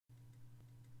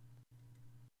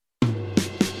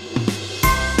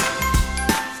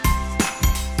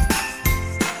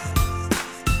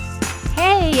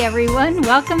everyone.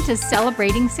 Welcome to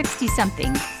Celebrating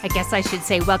 60-something. I guess I should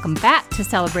say welcome back to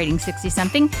Celebrating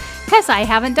 60-something because I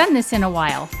haven't done this in a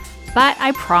while. But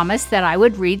I promised that I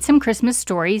would read some Christmas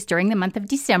stories during the month of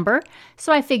December,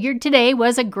 so I figured today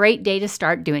was a great day to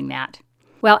start doing that.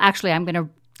 Well, actually, I'm going to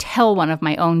tell one of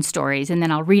my own stories, and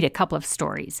then I'll read a couple of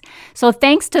stories. So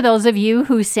thanks to those of you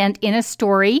who sent in a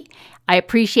story. I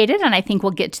appreciate it, and I think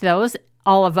we'll get to those,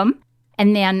 all of them.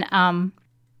 And then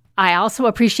I also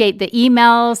appreciate the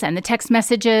emails and the text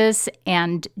messages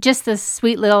and just the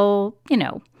sweet little,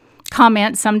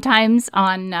 comments sometimes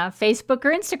on Facebook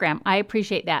or Instagram. I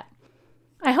appreciate that.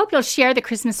 I hope you'll share the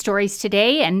Christmas stories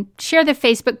today and share the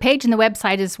Facebook page and the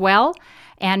website as well.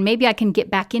 And maybe I can get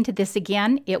back into this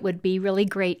again. It would be really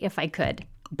great if I could.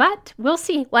 But we'll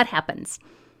see what happens.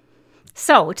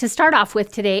 So to start off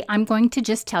with today, I'm going to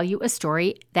just tell you a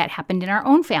story that happened in our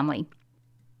own family.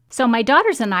 So my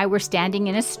daughters and I were standing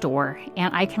in a store,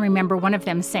 and I can remember one of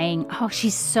them saying, "Oh,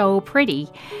 she's so pretty,"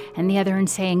 and the other one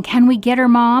saying, "Can we get her,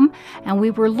 Mom?" And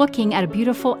we were looking at a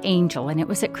beautiful angel, and it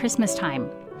was at Christmas time.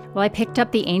 Well, I picked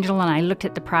up the angel and I looked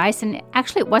at the price, and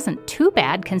actually it wasn't too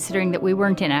bad considering that we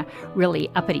weren't in a really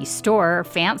uppity store or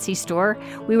fancy store.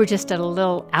 We were just at a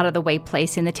little out-of-the-way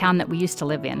place in the town that we used to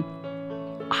live in.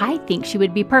 "I think she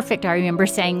would be perfect," I remember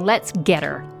saying. "Let's get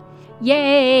her."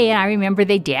 Yay! And I remember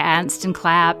they danced and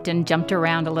clapped and jumped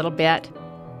around a little bit.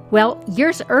 Well,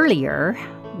 years earlier,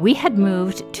 we had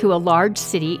moved to a large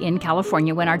city in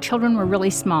California when our children were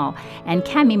really small, and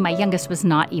Cammie, my youngest, was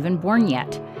not even born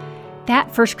yet.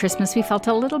 That first Christmas, we felt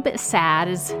a little bit sad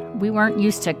as we weren't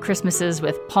used to Christmases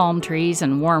with palm trees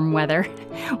and warm weather.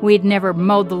 We'd never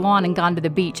mowed the lawn and gone to the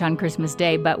beach on Christmas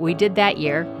Day, but we did that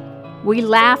year. We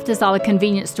laughed as all the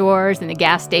convenience stores and the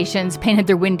gas stations painted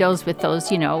their windows with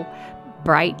those,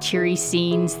 bright, cheery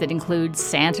scenes that include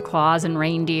Santa Claus and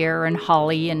reindeer and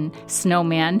holly and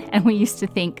snowmen. And we used to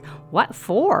think, what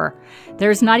for?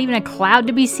 There's not even a cloud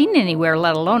to be seen anywhere,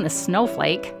 let alone a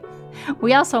snowflake.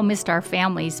 We also missed our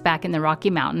families back in the Rocky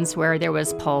Mountains where there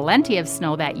was plenty of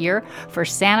snow that year for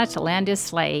Santa to land his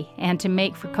sleigh and to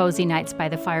make for cozy nights by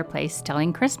the fireplace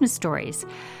telling Christmas stories.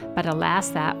 But alas,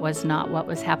 that was not what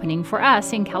was happening for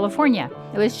us in California.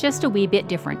 It was just a wee bit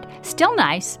different. Still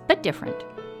nice, but different.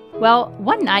 Well,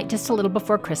 one night, just a little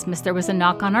before Christmas, there was a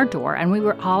knock on our door, and we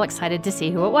were all excited to see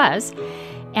who it was.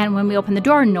 And when we opened the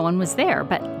door, no one was there,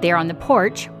 but there on the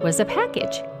porch was a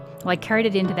package. Well, I carried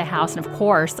it into the house, and of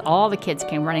course, all the kids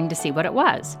came running to see what it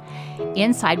was.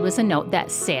 Inside was a note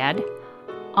that said,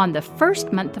 "On the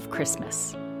first month of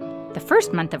Christmas." The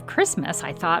first month of Christmas,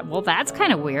 I thought, well, that's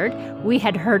kind of weird. We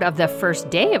had heard of the first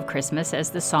day of Christmas,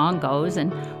 as the song goes,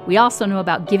 and we also knew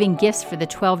about giving gifts for the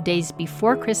 12 days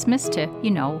before Christmas to,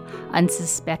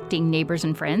 unsuspecting neighbors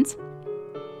and friends.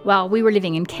 While we were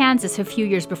living in Kansas a few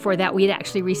years before that, we had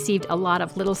actually received a lot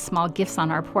of little small gifts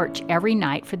on our porch every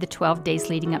night for the 12 days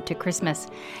leading up to Christmas.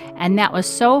 And that was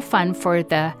so fun for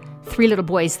the 3 little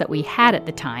boys that we had at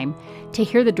the time to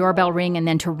hear the doorbell ring and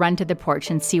then to run to the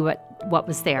porch and see what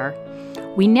was there.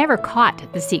 We never caught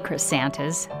the secret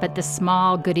Santas, but the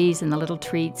small goodies and the little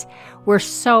treats were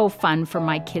so fun for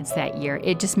my kids that year.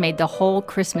 It just made the whole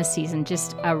Christmas season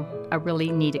just a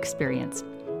really neat experience.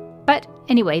 But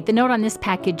anyway, the note on this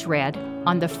package read,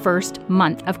 "On the first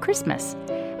month of Christmas."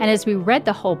 And as we read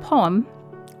the whole poem,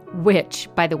 which,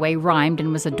 by the way, rhymed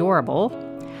and was adorable,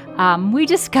 we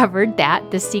discovered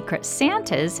that the secret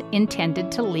Santas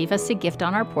intended to leave us a gift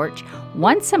on our porch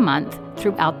once a month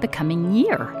throughout the coming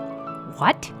year.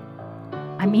 What?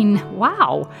 I mean,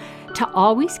 wow. To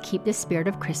always keep the spirit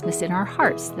of Christmas in our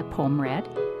hearts, the poem read.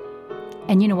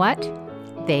 And you know what?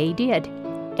 They did.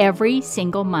 Every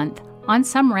single month, on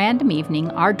some random evening,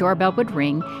 our doorbell would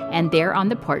ring, and there on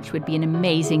the porch would be an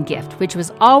amazing gift, which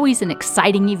was always an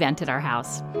exciting event at our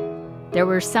house. There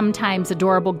were sometimes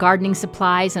adorable gardening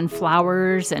supplies and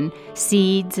flowers and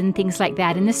seeds and things like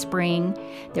that in the spring.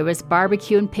 There was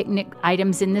barbecue and picnic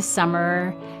items in the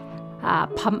summer,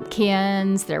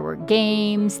 pumpkins, there were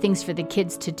games, things for the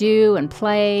kids to do and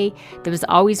play. There was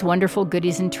always wonderful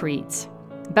goodies and treats.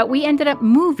 But we ended up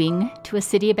moving to a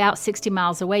city about 60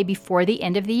 miles away before the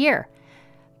end of the year.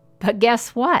 But guess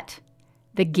what?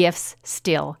 The gifts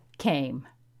still came.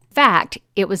 In fact,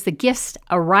 it was the gifts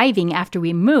arriving after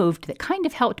we moved that kind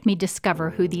of helped me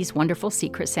discover who these wonderful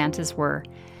secret Santas were.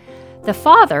 The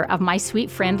father of my sweet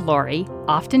friend Lori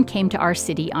often came to our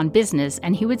city on business,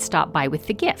 and he would stop by with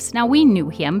the gifts. Now, we knew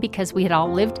him because we had all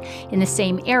lived in the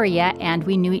same area and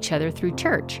we knew each other through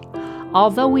church.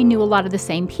 Although we knew a lot of the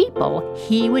same people,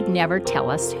 he would never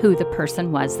tell us who the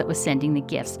person was that was sending the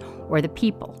gifts or the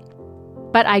people.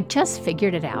 But I just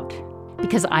figured it out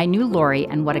because I knew Lori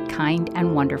and what a kind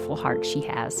and wonderful heart she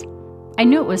has. I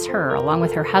knew it was her, along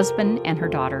with her husband and her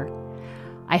daughter.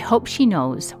 I hope she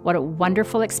knows what a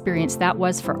wonderful experience that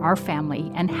was for our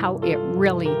family and how it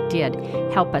really did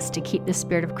help us to keep the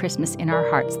spirit of Christmas in our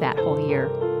hearts that whole year.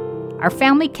 Our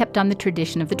family kept on the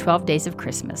tradition of the 12 days of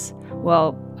Christmas.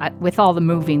 Well, with all the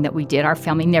moving that we did, our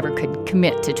family never could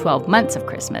commit to 12 months of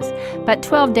Christmas, but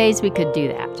 12 days we could do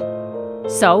that.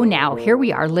 So now here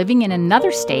we are living in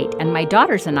another state, and my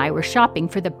daughters and I were shopping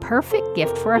for the perfect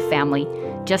gift for a family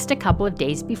just a couple of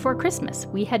days before Christmas.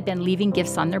 We had been leaving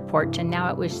gifts on their porch, and now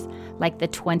it was like the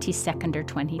 22nd or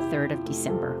 23rd of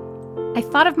December. I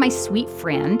thought of my sweet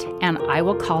friend, and I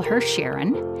will call her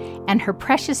Sharon, and her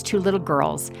precious 2 little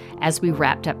girls as we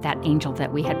wrapped up that angel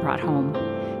that we had brought home.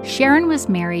 Sharon was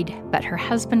married, but her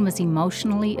husband was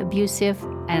emotionally abusive,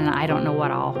 and I don't know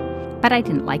what all. But I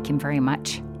didn't like him very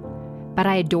much. But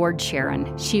I adored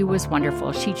Sharon. She was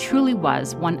wonderful. She truly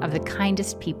was one of the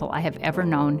kindest people I have ever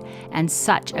known, and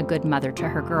such a good mother to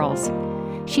her girls.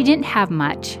 She didn't have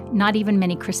much, not even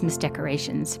many Christmas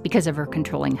decorations, because of her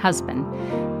controlling husband,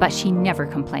 but she never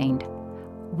complained.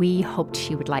 We hoped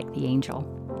she would like the angel.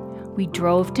 We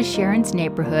drove to Sharon's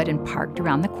neighborhood and parked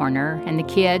around the corner, and the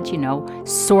kids,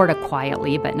 sort of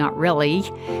quietly, but not really,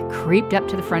 creeped up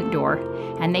to the front door,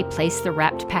 and they placed the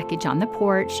wrapped package on the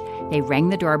porch. They rang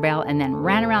the doorbell and then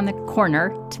ran around the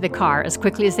corner to the car as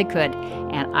quickly as they could,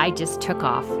 and I just took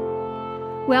off.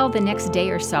 Well, the next day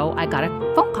or so, I got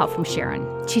a phone call from Sharon.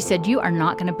 She said, "You are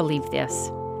not going to believe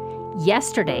this.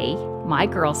 Yesterday, my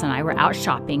girls and I were out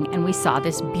shopping, and we saw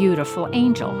this beautiful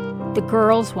angel. The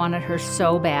girls wanted her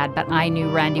so bad, but I knew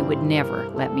Randy would never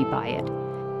let me buy it.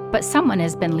 But someone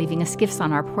has been leaving us gifts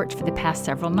on our porch for the past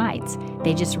several nights.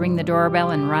 They just ring the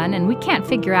doorbell and run, and we can't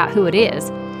figure out who it is.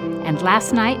 And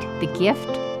last night, the gift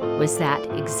was that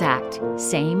exact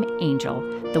same angel,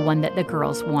 the one that the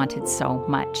girls wanted so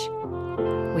much."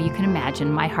 Well, you can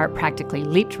imagine my heart practically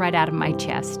leaped right out of my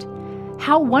chest.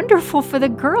 How wonderful for the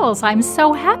girls! I'm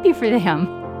so happy for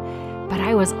them. But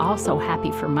I was also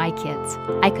happy for my kids.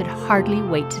 I could hardly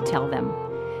wait to tell them.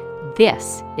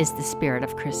 This is the spirit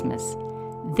of Christmas.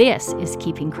 This is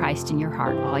keeping Christ in your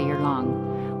heart all year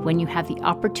long. When you have the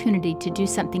opportunity to do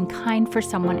something kind for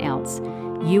someone else,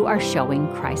 you are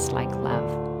showing Christ-like love.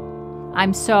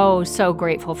 I'm so, so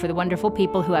grateful for the wonderful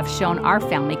people who have shown our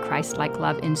family Christ-like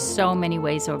love in so many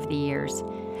ways over the years.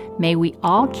 May we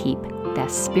all keep the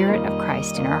Spirit of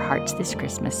Christ in our hearts this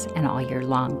Christmas and all year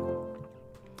long.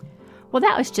 Well,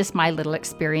 that was just my little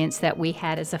experience that we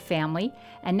had as a family,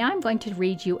 and now I'm going to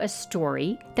read you a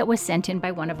story that was sent in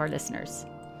by one of our listeners.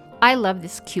 I love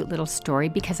this cute little story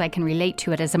because I can relate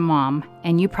to it as a mom,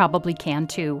 and you probably can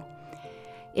too.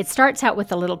 It starts out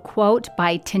with a little quote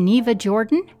by Taneva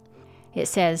Jordan. It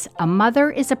says, "A mother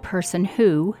is a person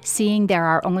who, seeing there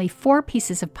are only 4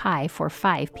 pieces of pie for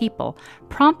 5 people,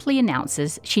 promptly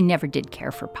announces she never did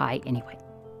care for pie anyway."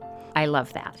 I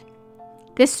love that.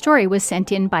 This story was sent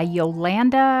in by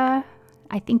Yolanda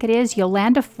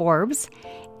Forbes,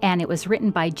 and it was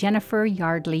written by Jennifer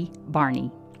Yardley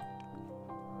Barney.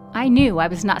 I knew I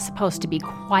was not supposed to be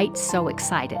quite so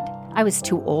excited. I was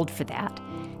too old for that.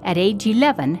 At age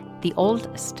 11, the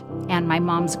oldest, and my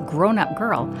mom's grown-up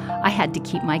girl, I had to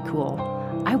keep my cool.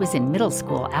 I was in middle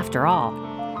school after all.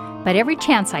 But every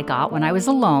chance I got when I was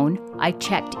alone, I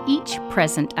checked each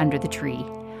present under the tree.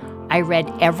 I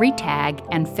read every tag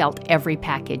and felt every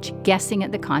package, guessing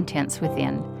at the contents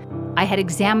within. I had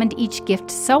examined each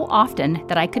gift so often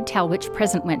that I could tell which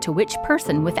present went to which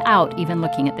person without even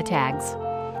looking at the tags.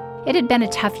 It had been a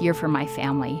tough year for my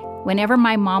family. Whenever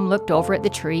my mom looked over at the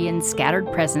tree and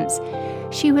scattered presents,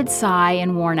 she would sigh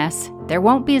and warn us, "There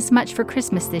won't be as much for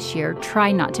Christmas this year.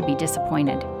 Try not to be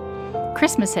disappointed."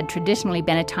 Christmas had traditionally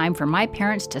been a time for my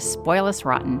parents to spoil us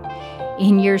rotten.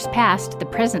 In years past, the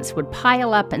presents would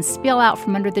pile up and spill out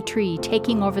from under the tree,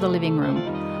 taking over the living room.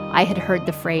 I had heard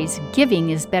the phrase, "Giving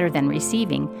is better than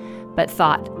receiving," but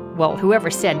thought, well, whoever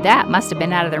said that must have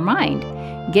been out of their mind.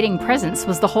 Getting presents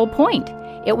was the whole point.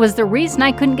 It was the reason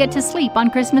I couldn't get to sleep on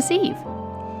Christmas Eve.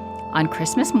 On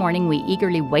Christmas morning, we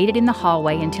eagerly waited in the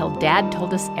hallway until Dad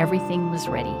told us everything was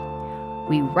ready.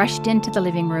 We rushed into the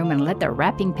living room and let the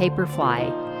wrapping paper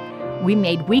fly. We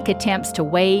made weak attempts to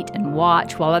wait and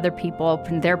watch while other people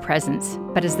opened their presents,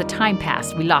 but as the time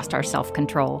passed, we lost our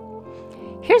self-control.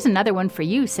 "Here's another one for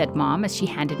you," said Mom as she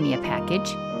handed me a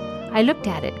package. I looked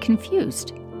at it,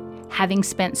 confused. Having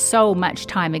spent so much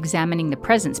time examining the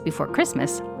presents before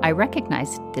Christmas, I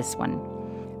recognized this one.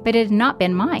 But it had not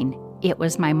been mine. It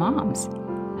was my mom's.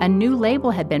 A new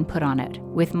label had been put on it,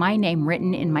 with my name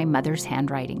written in my mother's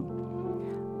handwriting.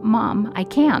 "Mom, I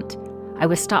can't." I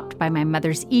was stopped by my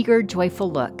mother's eager, joyful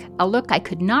look, a look I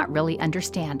could not really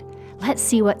understand, Let's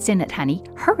see what's in it, honey.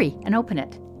 Hurry and open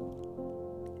it.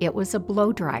 It was a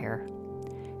blow dryer.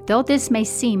 Though this may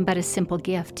seem but a simple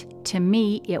gift, to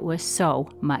me it was so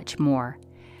much more.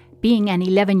 Being an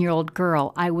 11-year-old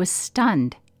girl, I was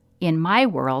stunned. In my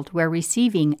world, where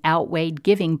receiving outweighed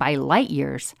giving by light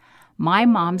years, my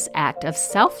mom's act of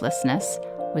selflessness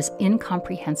was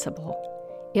incomprehensible.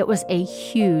 It was a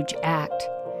huge act.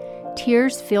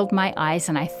 Tears filled my eyes,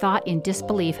 and I thought in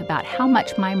disbelief about how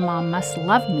much my mom must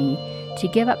love me to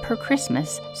give up her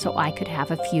Christmas so I could have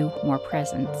a few more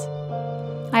presents.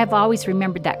 I have always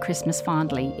remembered that Christmas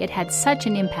fondly. It had such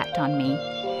an impact on me.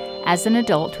 As an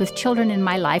adult with children in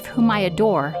my life whom I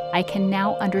adore, I can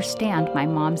now understand my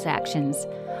mom's actions.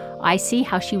 I see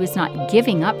how she was not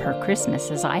giving up her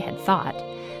Christmas as I had thought,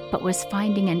 but was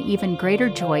finding an even greater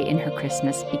joy in her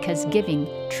Christmas because giving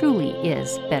truly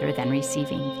is better than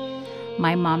receiving.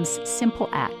 My mom's simple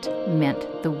act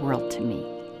meant the world to me.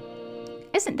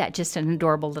 Isn't that just an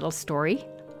adorable little story?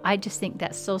 I just think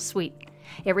that's so sweet.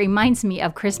 It reminds me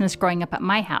of Christmas growing up at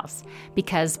my house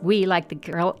because we, like the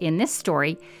girl in this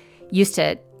story, used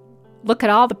to look at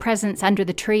all the presents under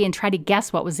the tree and try to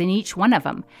guess what was in each one of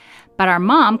them. But our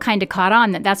mom kind of caught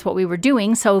on that that's what we were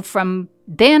doing, so from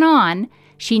then on,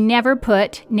 she never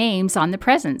put names on the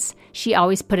presents. She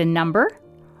always put a number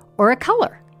or a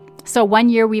color. So one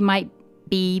year we might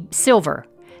be silver.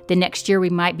 The next year we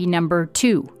might be number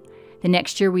 2. The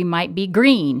next year we might be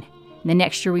green. The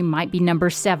next year we might be number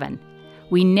 7.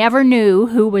 We never knew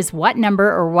who was what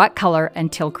number or what color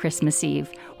until Christmas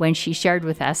Eve, when she shared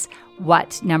with us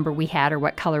what number we had or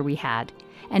what color we had.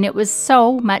 And it was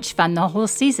so much fun the whole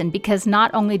season because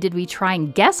not only did we try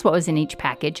and guess what was in each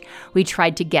package, we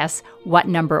tried to guess what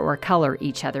number or color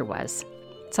each other was.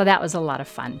 So that was a lot of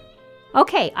fun.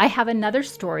 Okay, I have another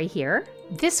story here.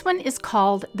 This one is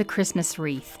called The Christmas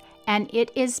Wreath, and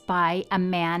it is by a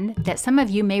man that some of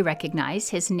you may recognize.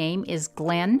 His name is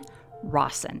Glenn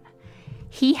Rawson.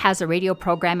 He has a radio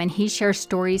program and he shares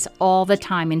stories all the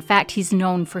time. In fact, he's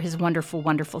known for his wonderful,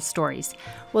 wonderful stories.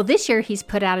 Well, this year he's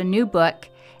put out a new book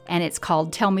and it's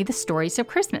called Tell Me the Stories of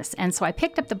Christmas. And so I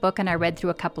picked up the book and I read through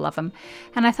a couple of them.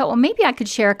 And I thought, well, maybe I could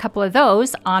share a couple of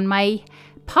those on my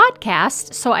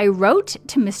podcast. So I wrote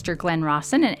to Mr. Glenn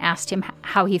Rawson and asked him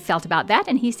how he felt about that.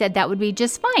 And he said that would be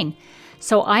just fine.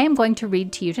 So I am going to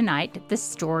read to you tonight the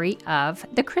story of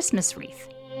the Christmas wreath.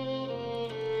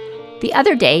 The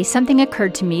other day, something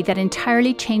occurred to me that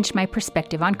entirely changed my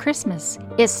perspective on Christmas.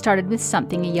 It started with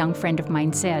something a young friend of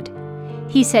mine said.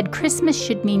 He said Christmas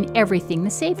should mean everything the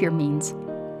Savior means.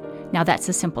 Now that's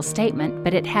a simple statement,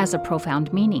 but it has a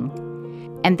profound meaning.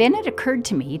 And then it occurred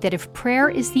to me that if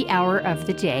prayer is the hour of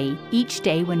the day, each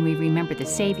day when we remember the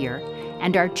Savior,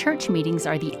 and our church meetings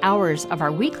are the hours of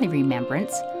our weekly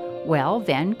remembrance, well,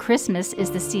 then Christmas is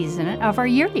the season of our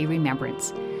yearly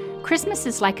remembrance. Christmas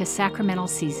is like a sacramental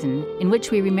season in which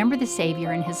we remember the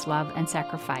Savior and His love and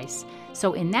sacrifice.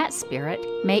 So in that spirit,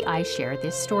 may I share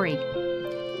this story.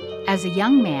 As a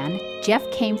young man, Jeff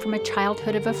came from a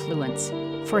childhood of affluence.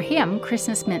 For him,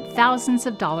 Christmas meant thousands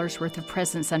of dollars worth of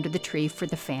presents under the tree for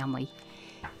the family.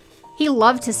 He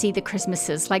loved to see the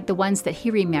Christmases like the ones that he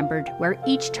remembered, where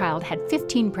each child had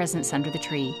 15 presents under the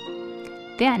tree.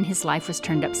 Then his life was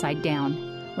turned upside down.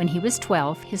 When he was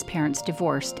 12, his parents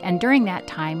divorced, and during that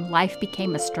time, life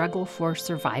became a struggle for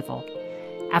survival.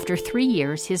 After 3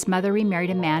 years, his mother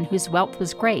remarried a man whose wealth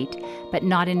was great, but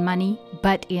not in money,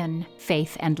 but in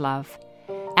faith and love.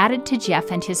 Added to Jeff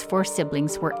and his 4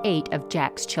 siblings were 8 of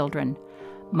Jack's children.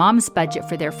 Mom's budget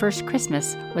for their first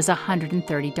Christmas was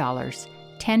 $130,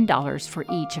 $10 for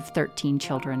each of 13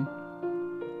 children.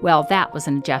 Well, that was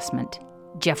an adjustment.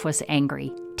 Jeff was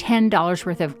angry. $10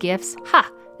 worth of gifts?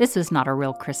 Ha! This was not a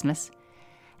real Christmas.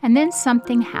 And then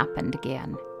something happened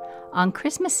again. On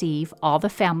Christmas Eve, all the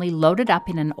family loaded up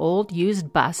in an old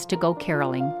used bus to go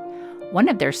caroling. One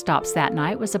of their stops that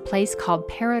night was a place called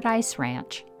Paradise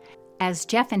Ranch. As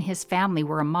Jeff and his family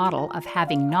were a model of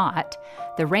having not,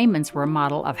 the Raymonds were a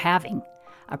model of having.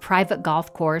 A private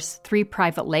golf course, 3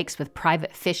 private lakes with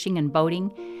private fishing and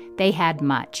boating. They had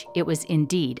much. It was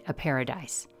indeed a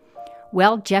paradise.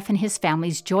 Well, Jeff and his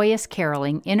family's joyous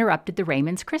caroling interrupted the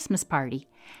Raymonds' Christmas party,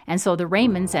 and so the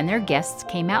Raymonds and their guests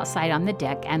came outside on the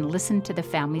deck and listened to the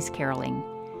family's caroling.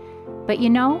 But you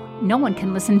know, no one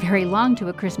can listen very long to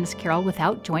a Christmas carol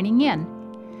without joining in.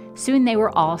 Soon they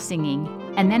were all singing,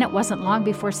 and then it wasn't long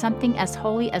before something as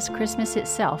holy as Christmas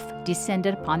itself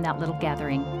descended upon that little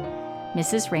gathering.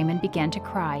 Mrs. Raymond began to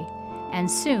cry, and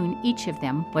soon each of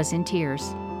them was in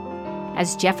tears.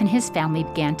 As Jeff and his family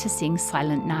began to sing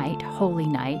Silent Night, Holy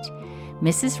Night,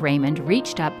 Mrs. Raymond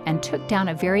reached up and took down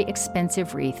a very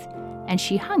expensive wreath, and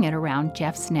she hung it around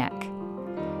Jeff's neck.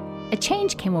 A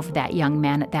change came over that young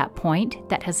man at that point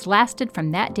that has lasted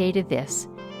from that day to this.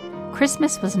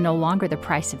 Christmas was no longer the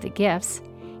price of the gifts.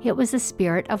 It was the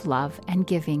spirit of love and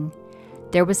giving.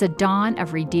 There was a dawn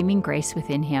of redeeming grace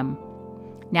within him.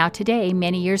 Now today,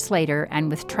 many years later, and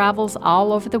with travels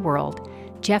all over the world,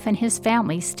 Jeff and his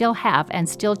family still have and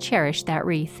still cherish that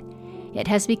wreath. It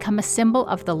has become a symbol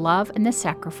of the love and the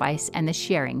sacrifice and the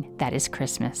sharing that is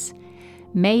Christmas.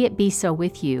 May it be so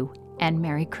with you, and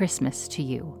Merry Christmas to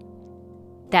you.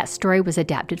 That story was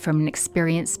adapted from an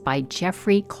experience by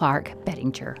Jeffrey Clark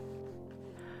Bettinger.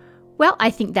 Well,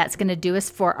 I think that's going to do us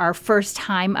for our first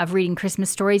time of reading Christmas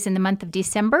stories in the month of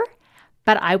December.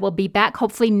 But I will be back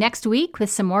hopefully next week with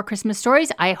some more Christmas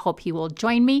stories. I hope you will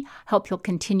join me. Hope you'll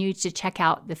continue to check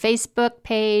out the Facebook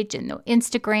page and the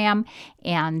Instagram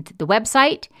and the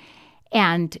website.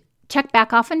 And check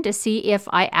back often to see if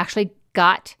I actually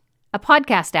got a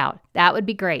podcast out. That would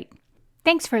be great.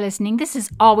 Thanks for listening. This is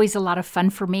always a lot of fun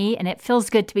for me, and it feels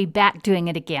good to be back doing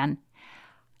it again.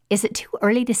 Is it too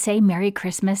early to say Merry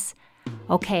Christmas?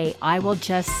 Okay, I will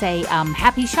just say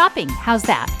happy shopping. How's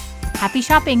that? Happy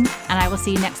shopping, and I will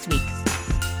see you next week.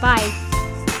 Bye.